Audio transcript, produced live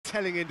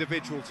telling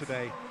individual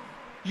today.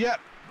 Yeah,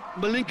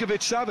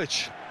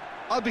 Milinkovic-Savic.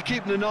 I'll be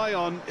keeping an eye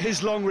on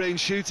his long-range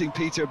shooting,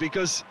 Peter,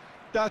 because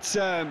that's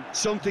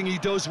something he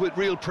does with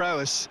real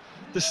prowess.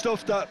 The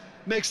stuff that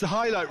makes the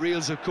highlight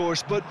reels, of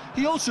course, but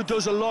he also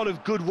does a lot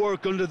of good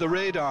work under the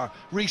radar,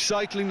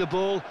 recycling the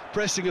ball,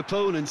 pressing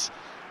opponents,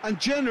 and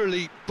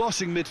generally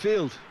bossing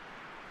midfield.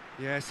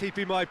 Yes, he'd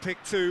be my pick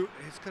too.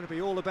 It's going to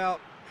be all about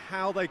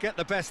how they get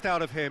the best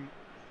out of him.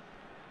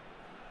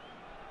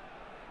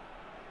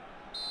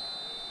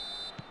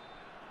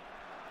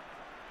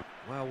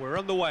 Well, we're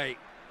on the way.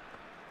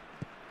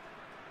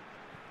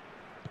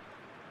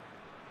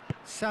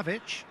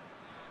 Savic.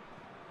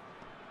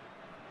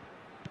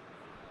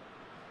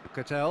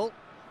 Goodell.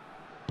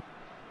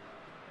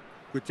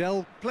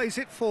 Goodell plays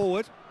it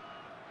forward.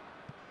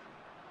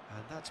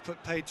 And that's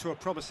put paid to a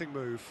promising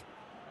move.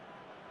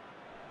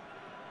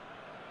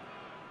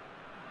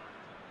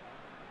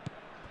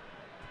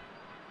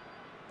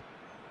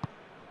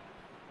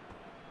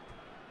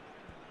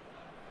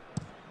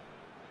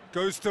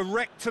 Goes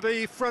direct to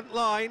the front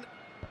line.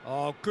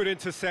 Oh, good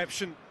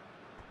interception.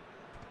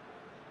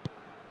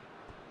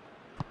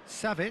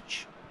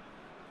 Savic.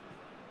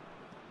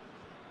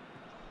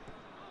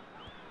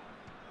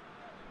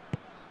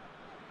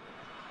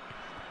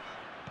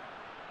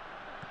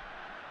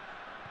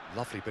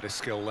 Lovely bit of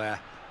skill there.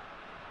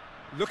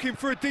 Looking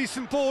for a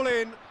decent ball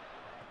in.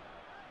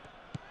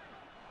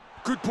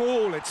 Good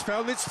ball, it's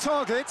found its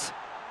target.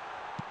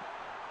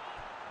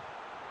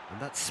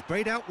 And that's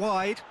sprayed out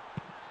wide.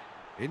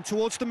 In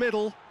towards the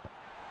middle.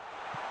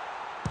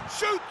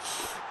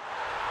 Shoots!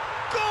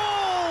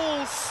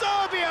 Goal!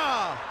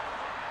 Serbia!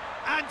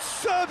 And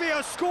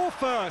Serbia score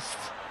first.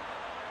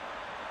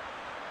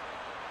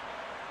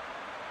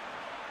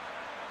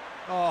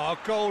 Oh, a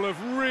goal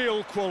of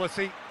real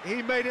quality.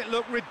 He made it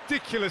look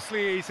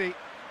ridiculously easy.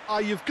 Ah,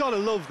 you've got to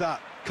love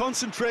that.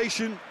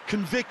 Concentration,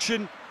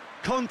 conviction,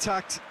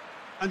 contact,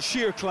 and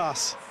sheer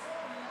class.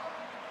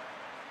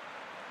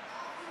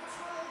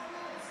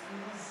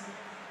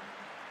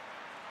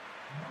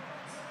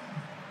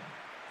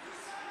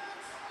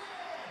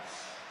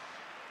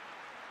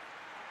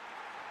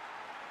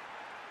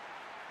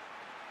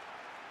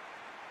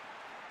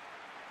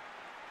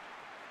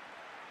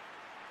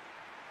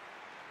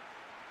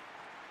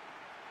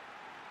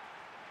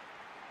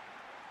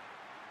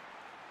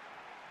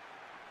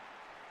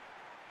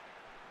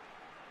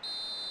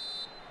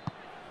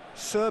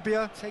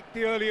 Serbia take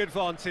the early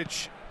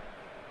advantage.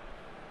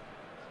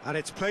 And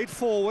it's played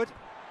forward.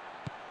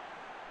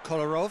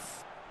 Kolarov.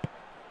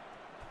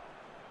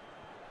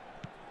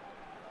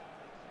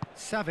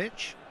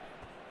 Savic.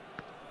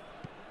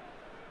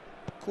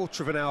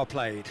 Quarter of an hour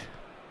played.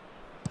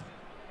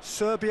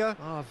 Serbia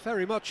are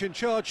very much in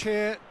charge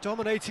here,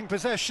 dominating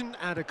possession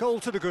and a goal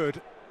to the good.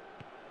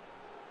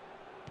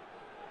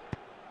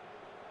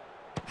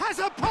 Has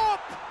a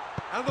pop!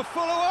 And the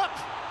follow-up.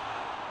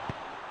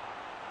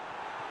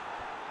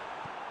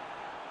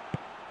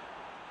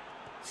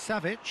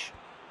 Savic.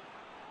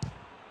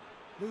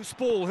 Loose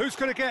ball, who's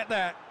going to get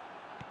that?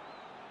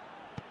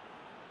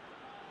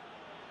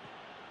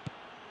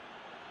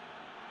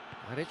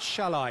 And it's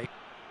Shalai.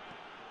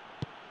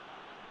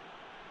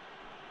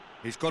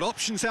 He's got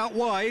options out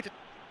wide.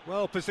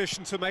 Well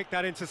positioned to make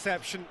that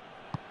interception.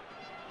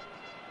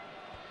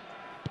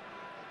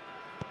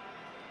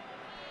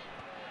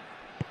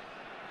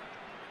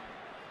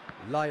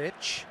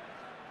 Lajic.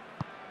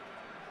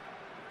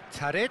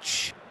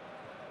 Tadic.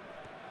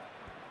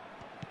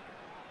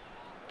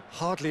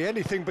 Hardly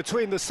anything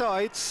between the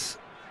sides,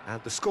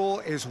 and the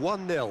score is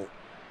 1-0.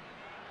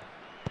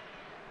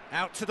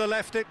 Out to the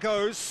left it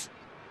goes.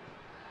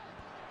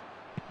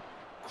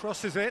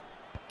 Crosses it.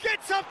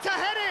 Gets up to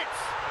head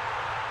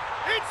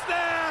it! It's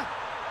there!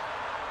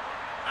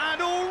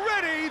 And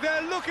already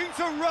they're looking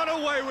to run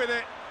away with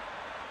it.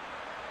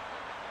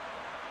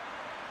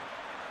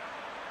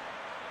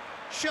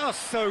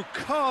 Just so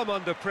calm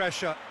under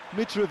pressure.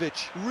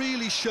 Mitrovic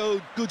really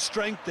showed good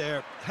strength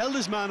there, held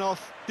his man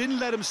off, didn't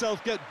let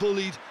himself get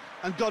bullied,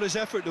 and got his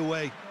effort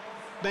away.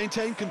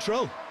 Maintained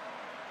control.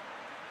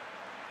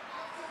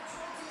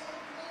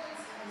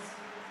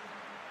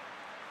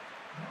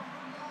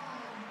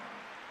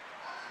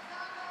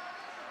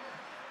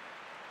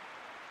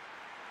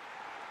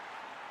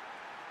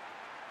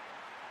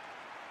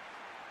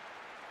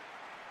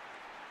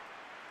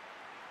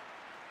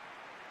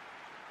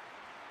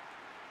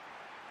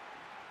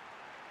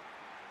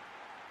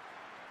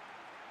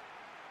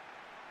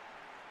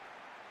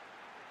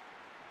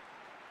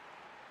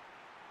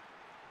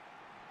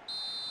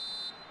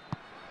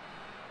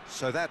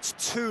 So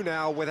that's 2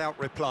 now without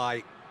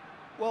reply.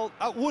 Well,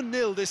 at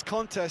 1-0 this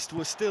contest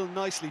was still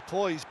nicely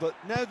poised, but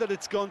now that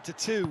it's gone to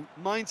 2,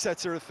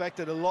 mindsets are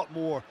affected a lot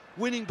more.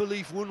 Winning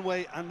belief one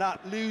way and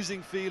that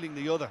losing feeling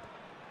the other.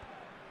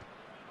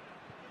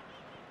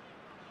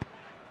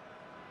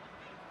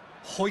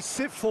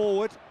 Hoists it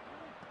forward.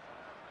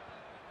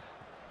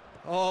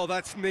 Oh,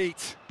 that's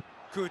neat.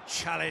 Good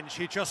challenge,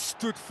 he just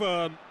stood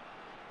firm.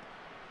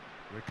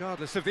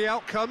 Regardless of the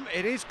outcome,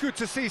 it is good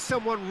to see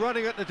someone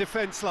running at the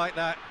defence like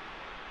that.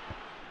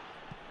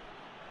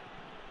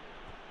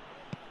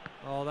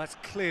 Oh, that's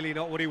clearly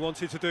not what he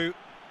wanted to do.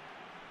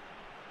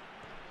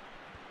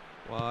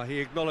 Well, he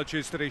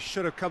acknowledges that he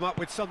should have come up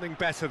with something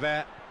better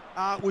there.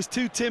 Was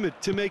too timid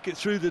to make it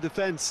through the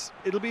defence.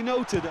 It'll be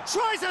noted.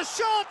 Tries a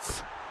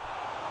shot!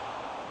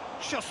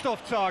 Just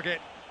off target.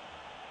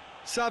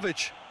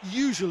 Savic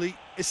usually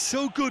is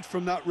so good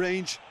from that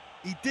range.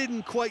 He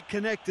didn't quite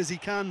connect as he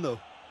can, though.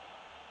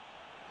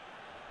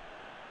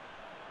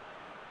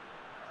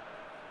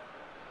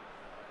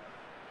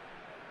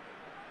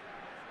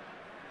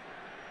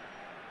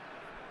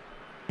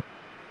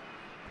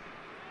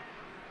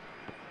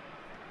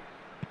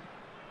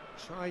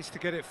 Tries to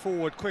get it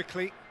forward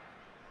quickly.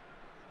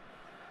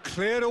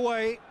 Cleared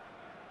away.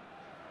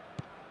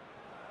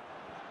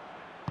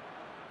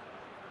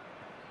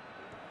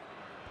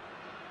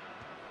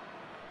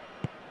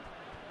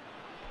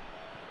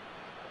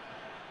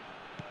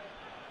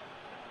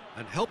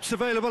 And help's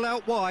available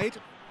out wide.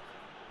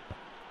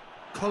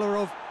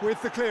 Kolarov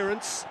with the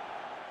clearance.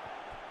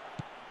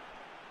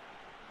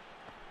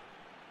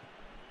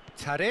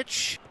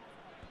 Tadic.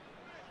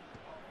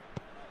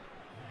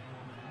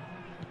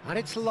 And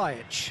it's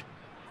Lajic.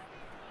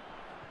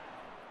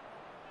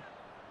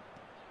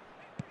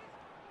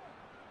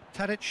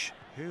 Tadic,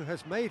 who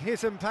has made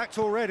his impact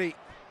already.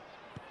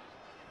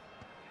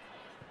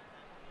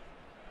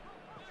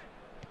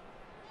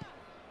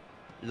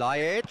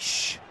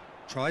 Lajic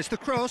tries the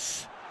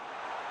cross.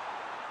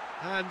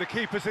 And the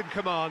keeper's in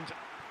command.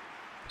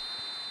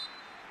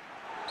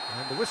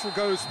 And the whistle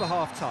goes for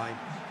half-time.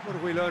 What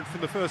have we learned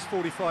from the first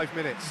 45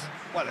 minutes?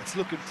 Well, it's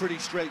looking pretty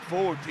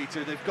straightforward,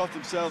 Peter. They've got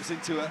themselves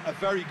into a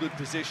very good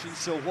position,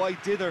 so why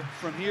dither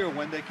from here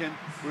when they can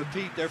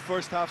repeat their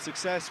first-half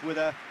success with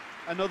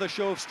another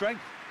show of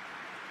strength?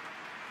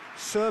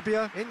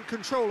 Serbia in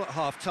control at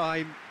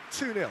half-time,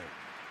 2-0.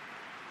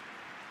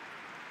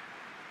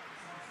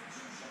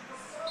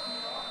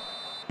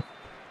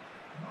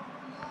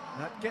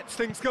 That gets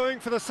things going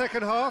for the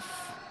second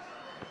half.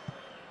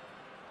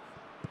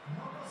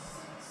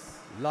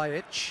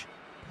 Lajic.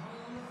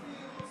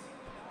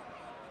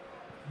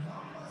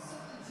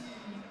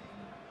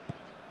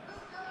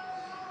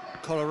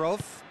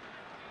 Kolarov.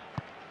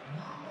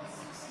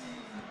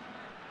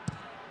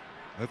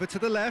 Over to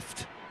the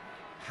left.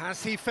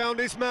 Has he found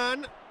his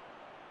man?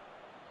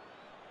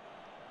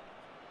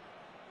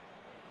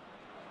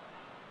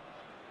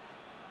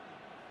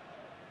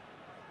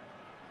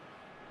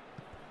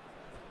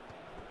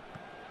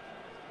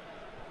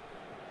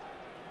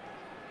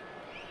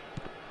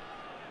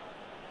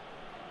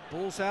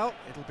 Ball's out,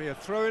 it'll be a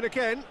throw-in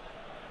again.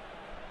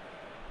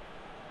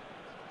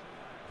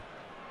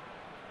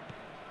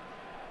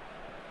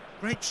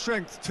 Great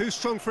strength, too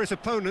strong for his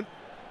opponent.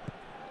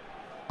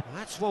 Well,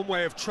 that's one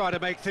way of trying to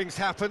make things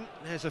happen.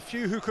 There's a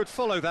few who could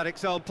follow that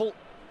example.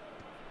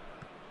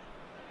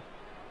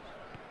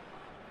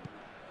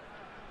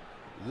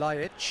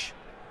 Lajic.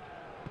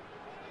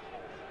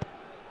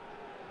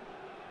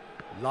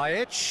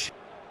 Lajic.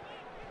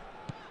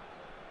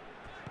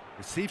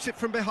 Receives it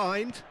from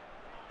behind.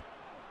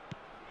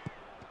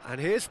 And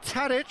here's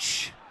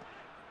Tadic.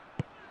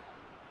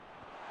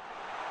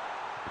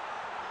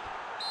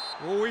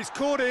 Oh, he's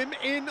caught him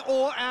in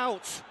or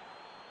out.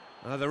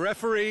 The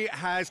referee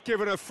has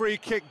given a free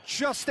kick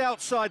just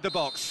outside the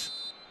box.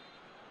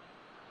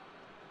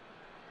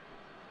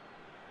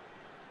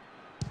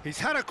 He's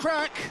had a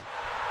crack.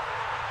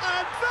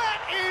 And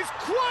that is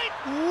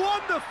quite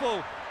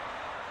wonderful.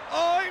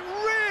 Oh, it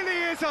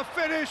really is a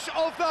finish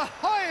of the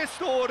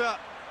highest order.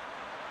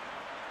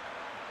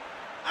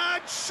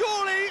 And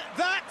surely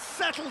that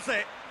settles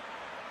it.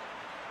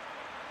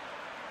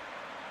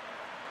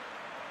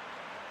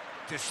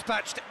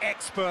 Dispatched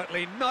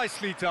expertly,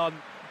 nicely done.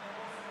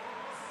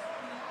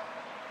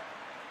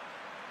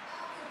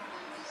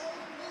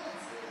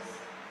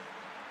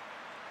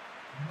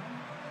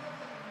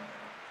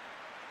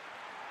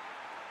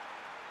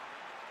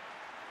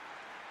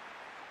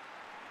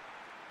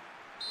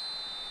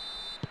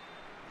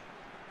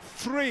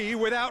 Three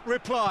without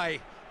reply.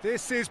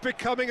 This is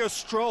becoming a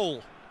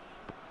stroll.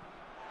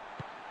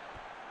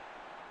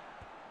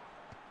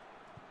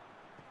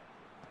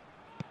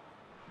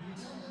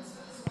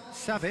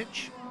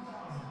 Savic.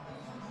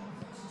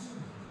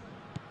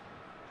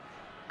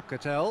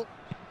 Gudel.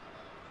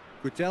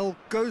 Gudel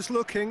goes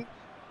looking.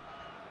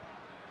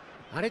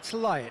 And it's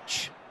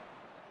Lajic.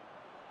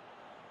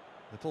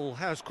 The ball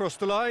has crossed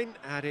the line,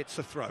 and it's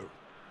a throw.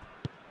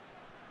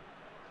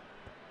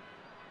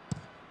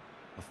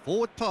 A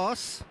forward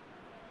pass.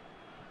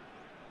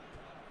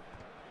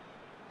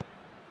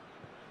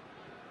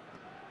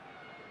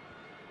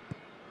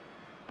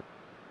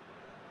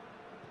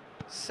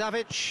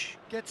 Savic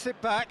gets it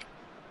back.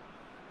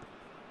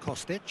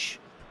 Kostic.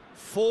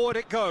 Forward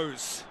it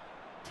goes.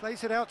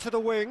 Plays it out to the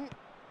wing.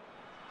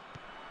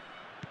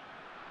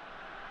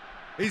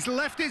 He's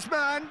left his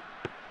man.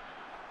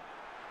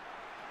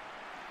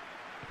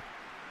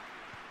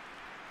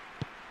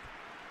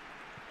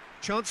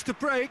 Chance to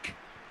break.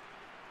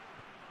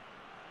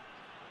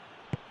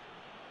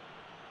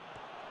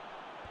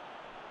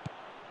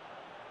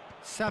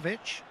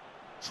 Savic.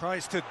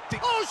 Tries to...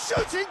 Oh,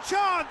 shooting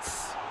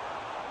chance!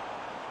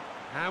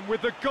 And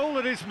with the goal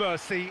at his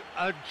mercy,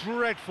 a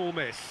dreadful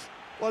miss.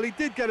 Well, he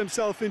did get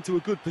himself into a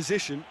good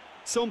position,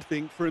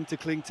 something for him to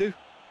cling to.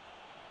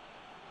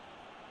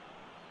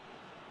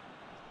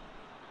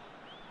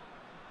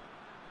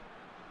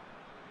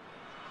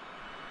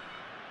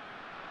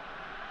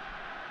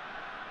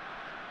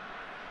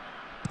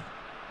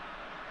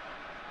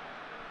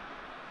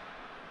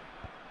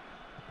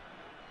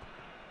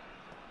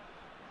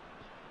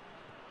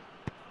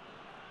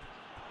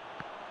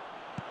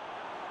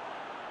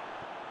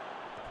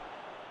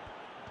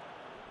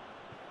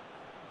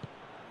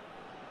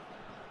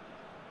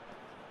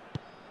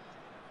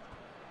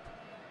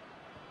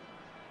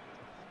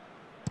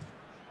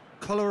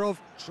 Kolarov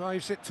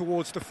drives it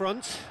towards the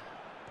front.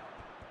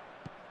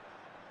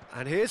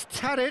 And here's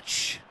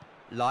Tadic.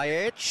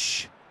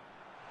 Lajic.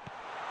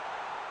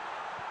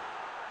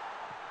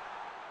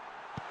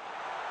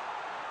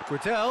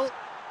 Gudel.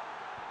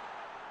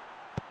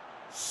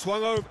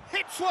 Swung over.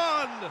 Hits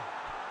one!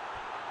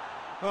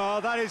 Oh,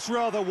 that is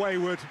rather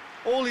wayward.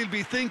 All he'll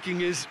be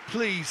thinking is,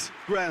 please,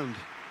 ground,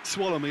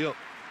 swallow me up.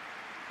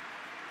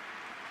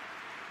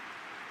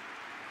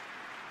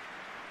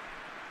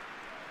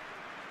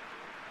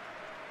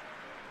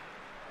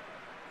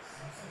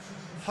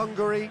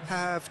 Hungary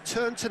have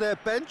turned to their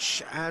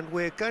bench and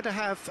we're going to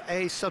have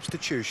a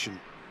substitution.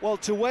 Well,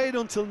 to wait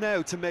until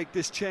now to make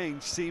this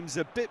change seems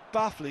a bit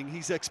baffling.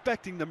 He's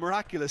expecting the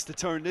miraculous to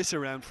turn this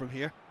around from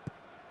here.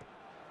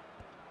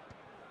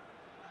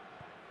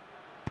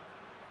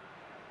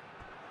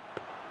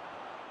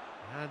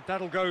 And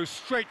that'll go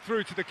straight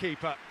through to the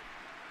keeper.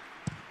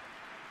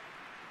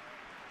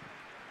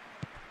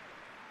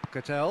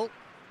 Gudel.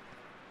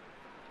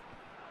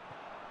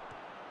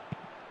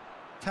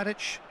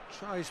 Tadic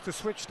tries to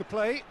switch the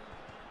play.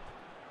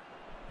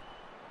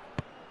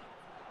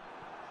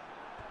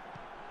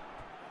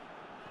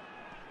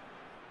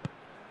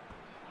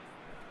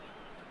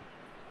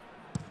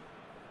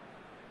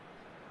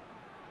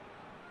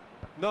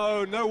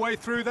 No way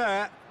through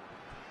there.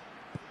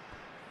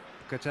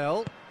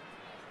 Gudel.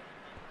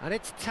 And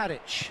it's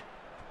Tadic.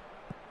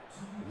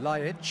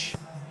 Lajic.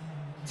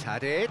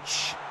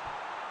 Tadic.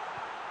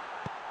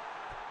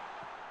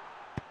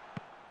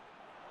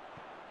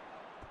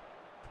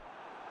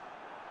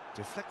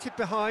 Deflected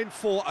behind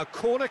for a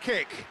corner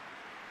kick.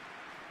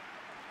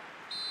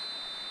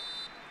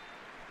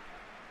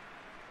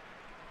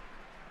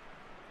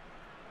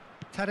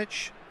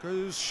 Tadic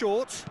goes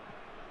short.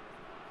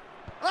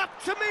 Up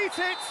to meet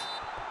it!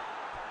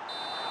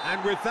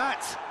 And with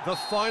that, the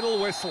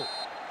final whistle.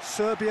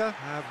 Serbia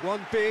have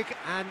won big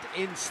and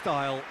in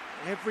style.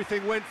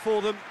 Everything went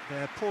for them.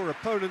 Their poor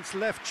opponents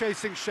left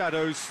chasing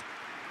shadows.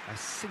 A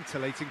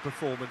scintillating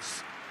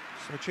performance.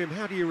 So, Jim,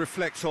 how do you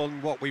reflect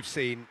on what we've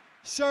seen?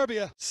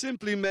 Serbia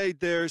simply made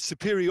their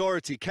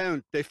superiority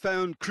count. They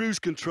found cruise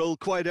control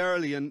quite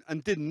early and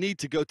didn't need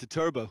to go to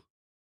turbo.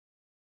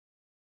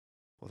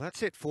 Well,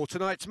 that's it for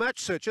tonight's match,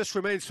 so it just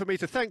remains for me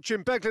to thank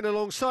Jim Beglin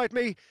alongside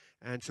me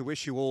and to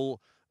wish you all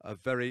a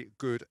very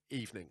good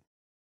evening.